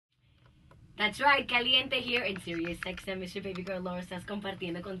That's right, Caliente here in Sirius XM. It's your baby girl Laura, estás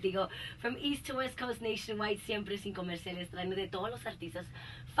compartiendo contigo from East to West Coast nationwide, siempre sin comerciales, trayendo de todos los artistas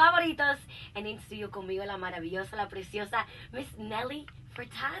favoritos. En el estudio conmigo la maravillosa, la preciosa Miss Nelly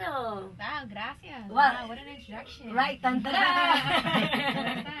Furtado. Wow, gracias. Wow, what an introduction. Right, tan tan.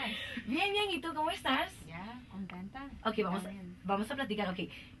 Bien, bien, ¿y tú cómo estás? Ya, contenta. Ok, vamos a platicar, ok,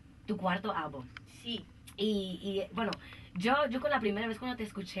 tu cuarto álbum. Sí. Y bueno, yo con la primera vez cuando te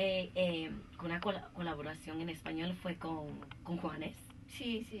escuché con una colaboración en español fue con Juanes.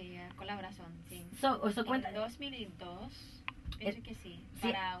 Sí, colaboración, sí. Cuenta. En 2002, pienso que sí.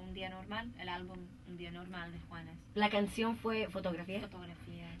 Para Un Día Normal, el álbum Un Día Normal de Juanes. ¿La canción fue Fotografía?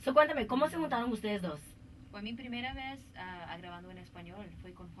 Fotografía. Cuéntame, ¿cómo se juntaron ustedes dos? Fue mi primera vez grabando en español,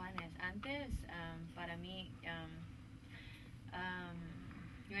 fue con Juanes. Antes, para mí,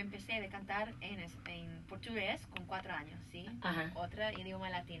 yo empecé a cantar en portugués con 4 años, ¿sí? Ajá. Otra idioma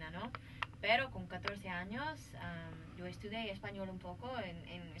latina, ¿no? Pero con 14 años yo estudié español un poco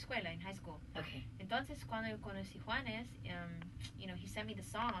en escuela, en high school. Okay. Entonces cuando yo conocí Juanes, he sent me the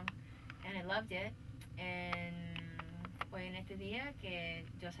song and I loved it. And fue en este día que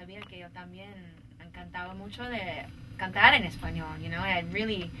yo sabía que yo también encantaba mucho de cantar en español, I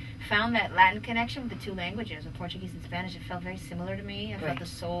really found that Latin connection with the two languages, with Portuguese and Spanish. It felt very similar to me. I felt the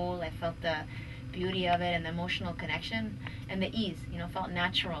soul, I felt the beauty of it and the emotional connection and the ease, felt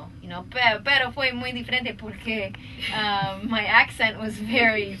natural, pero fue muy diferente porque my accent was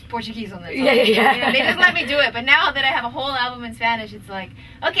very Portuguese on that song. Yeah. They just let me do it, but now that I have a whole album in Spanish, it's like,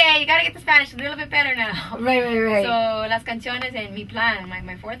 okay, you gotta get the Spanish a little bit better now. Right. So las canciones en Mi Plan,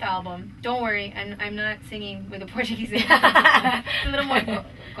 my fourth album, don't worry, I'm not singing with a Portuguese accent. It's a little more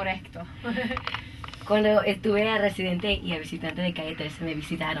correcto. Cuando estuve a residente y a visitante de Calle 13 me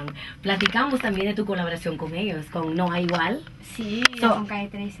visitaron, platicamos también de tu colaboración con ellos, con No Hay Igual. Sí, con Calle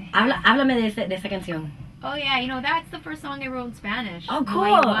 13. Háblame de esa canción. Oh yeah, that's the first song I wrote in Spanish. Oh, cool. No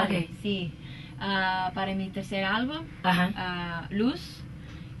Hay Igual. Okay. Sí. Para mi tercer álbum, Luz,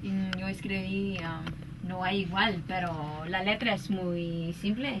 yo escribí No Hay Igual, pero la letra es muy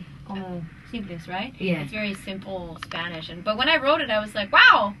simple, como simples, right? Yeah. It's very simple Spanish. But when I wrote it, I was like,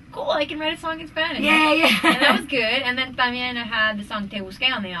 wow, cool, I can write a song in Spanish. Yeah. And that was good. And then también I had the song Te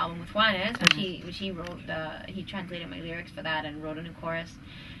Busqué on the album with Juanes, which he wrote, he translated my lyrics for that and wrote a new chorus.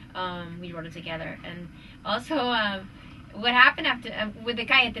 We wrote it together. And also, what happened after, with the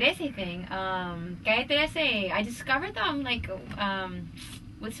Calle 13 thing, Calle 13, I discovered them,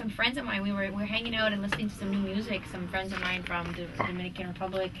 with some friends of mine. We were hanging out and listening to some new music. Some friends of mine from the Dominican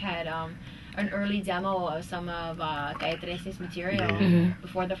Republic had an early demo of some of Calle 13's material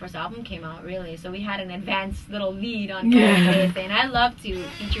before the first album came out, really. So we had an advanced little lead on Calle 13, and I love to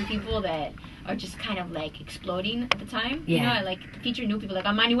feature people that are just kind of exploding at the time. I like to feature new people.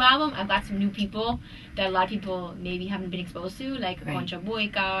 On my new album, I've got some new people that a lot of people maybe haven't been exposed to, like Concha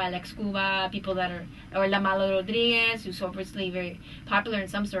Buica, Alex Cuba, people that are, or La Malo Rodriguez, who's obviously very popular in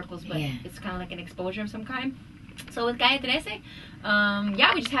some circles, but it's kind of like an exposure of some kind. So with Calle 13,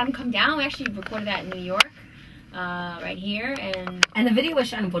 we just had them come down. We actually recorded that in New York, right here, and the video was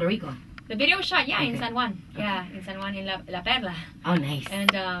shot in Puerto Rico. The video was shot, in San Juan. Yeah, in San Juan, in La Perla. Oh, nice.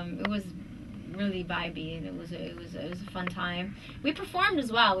 And it was really vibey, and it was a fun time. We performed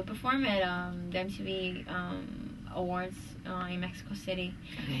as well. We performed at the MTV Awards in Mexico City.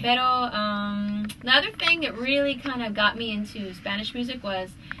 Okay. Pero the other thing that really kind of got me into Spanish music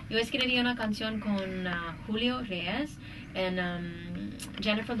was yo escribí una canción con Julio Reyes, and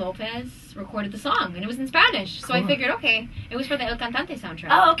Jennifer Lopez recorded the song, and it was in Spanish. So I figured, okay, it was for the El Cantante soundtrack.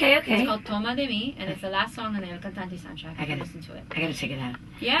 Oh, okay. It's called Toma de Mi, and it's the last song on the El Cantante soundtrack. I gotta listen to it. I gotta check it out.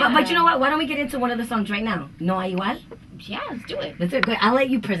 Yeah. But you know what? Why don't we get into one of the songs right now? No Hay Igual? Yeah, let's do it. Let's do it. Good. I'll let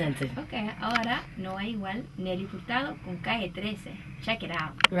you present it. Okay, ahora No Hay Igual, Nelly Furtado con Calle 13. Check it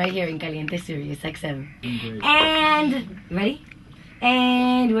out. Right here in Caliente, Sirius XM. And, ready?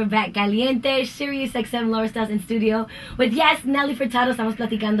 And we're back. Caliente, Sirius XM, Laura Stylez in studio with, Nelly Furtado. Estamos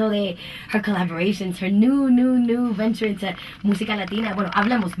platicando de her collaborations, her new venture into música latina. Bueno,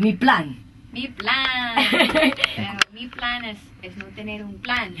 hablemos. Mi plan. Mi plan. Pero mi plan es no tener un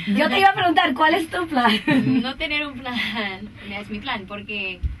plan. Yo te iba a preguntar, ¿cuál es tu plan? No tener un plan. Es mi plan,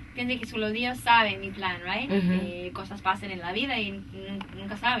 porque pienso que solo Dios sabe mi plan, right? Cosas pasan en la vida y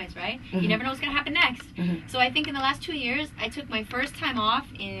nunca sabes, right? You never know what's going to happen next. So I think in the last 2 years, I took my first time off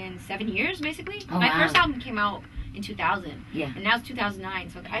in 7 years, basically. My first album came out in 2000. Yeah. And now it's 2009.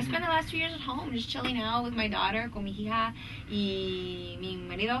 So I spent the last 2 years at home just chilling out with my daughter, con mi hija y mi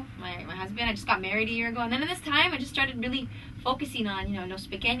marido, my husband. I just got married a year ago. And then in this time, I just started really focusing on, you know, los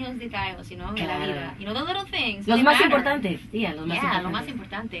pequeños detalles, you know, de la vida. You know, the little things. Los más matter. importantes. Yeah, los más importantes. Lo más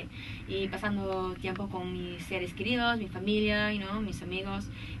importante. Y pasando tiempo con mis seres queridos, mi familia, you know, mis amigos.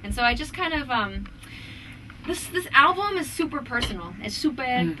 And so I just kind of, this album is super personal. It's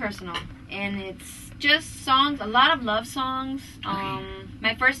super personal. And it's just songs, a lot of love songs.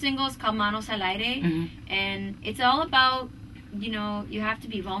 My first single is called Manos al Aire. And it's all about, you know, you have to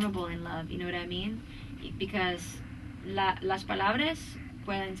be vulnerable in love. You know what I mean? Because las palabras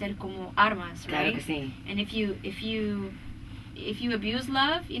pueden ser como armas, right? Claro que sí. And if you abuse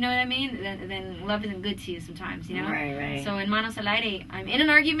love, you know what I mean, then love isn't good to you sometimes, you know? Right. So in Manos al Aire, I'm in an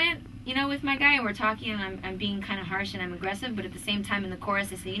argument, you know, with my guy, and we're talking, and I'm being kind of harsh and I'm aggressive, but at the same time in the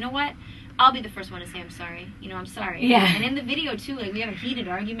chorus I say, you know what? I'll be the first one to say I'm sorry. You know, I'm sorry. Yeah. And in the video too, like, we have a heated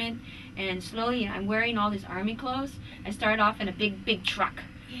argument, and slowly, you know, I'm wearing all these army clothes. I start off in a big truck.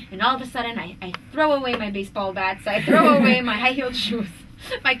 And all of a sudden, I throw away my baseball bats, I throw away my high-heeled shoes,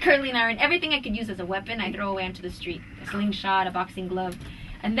 my curling iron, everything I could use as a weapon, I throw away onto the street. A slingshot, a boxing glove.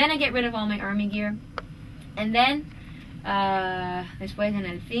 And then I get rid of all my army gear. And then, después en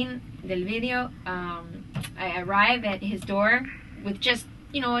el fin del video, I arrive at his door with just,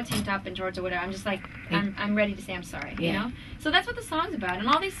 you know, a tank top and shorts or whatever. I'm just like, I'm ready to say I'm sorry, you know? So that's what the song's about. And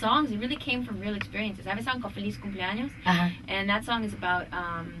all these songs, it really came from real experiences. I have a song called Feliz Cumpleaños, and that song is about,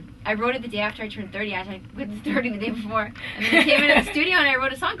 I wrote it the day after I turned 30. I quit 30 the day before. And then I came into the studio and I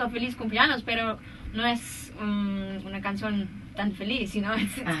wrote a song called Feliz Cumpleaños, pero no es una canción tan feliz, you know?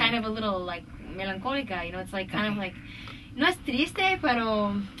 It's kind of a little, like, melancólica, you know? It's like, kind of like, no es triste,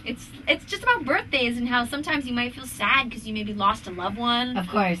 pero it's just about birthdays and how sometimes you might feel sad because you maybe lost a loved one. Of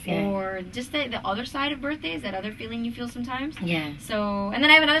course, yeah. Or just the other side of birthdays, that other feeling you feel sometimes. Yeah. So, and then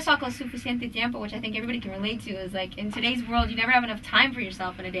I have another song called Suficiente Tiempo, which I think everybody can relate to. Is like, in today's world, you never have enough time for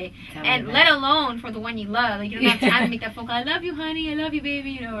yourself in a day. And let alone for the one you love. Like, you don't have time to make that phone call, I love you, honey, I love you,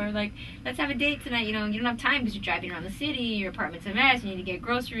 baby, you know, or like, let's have a date tonight, you know. You don't have time because you're driving around the city, your apartment's a mess, you need to get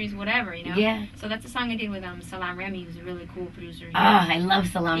groceries, whatever, you know. Yeah. So that's a song I did with Salam Remy, who's a really cool producer. Oh, I love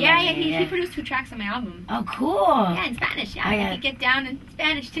Salam. Yeah, he produced 2 tracks on my album. Oh, cool. Yeah, in Spanish. Yeah, I could get down in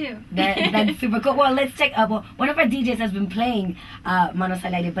Spanish too. That's super cool. Well, let's check. Well, one of our DJs has been playing Manos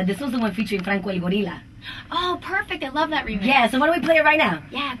al Aire, but this was the one featuring Franco El Gorila. Oh, perfect. I love that remix. Yeah, so why don't we play it right now?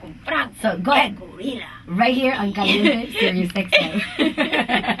 Yeah, con Franco. So go ahead. Gorila. Right here on Caliente, Sirius XM.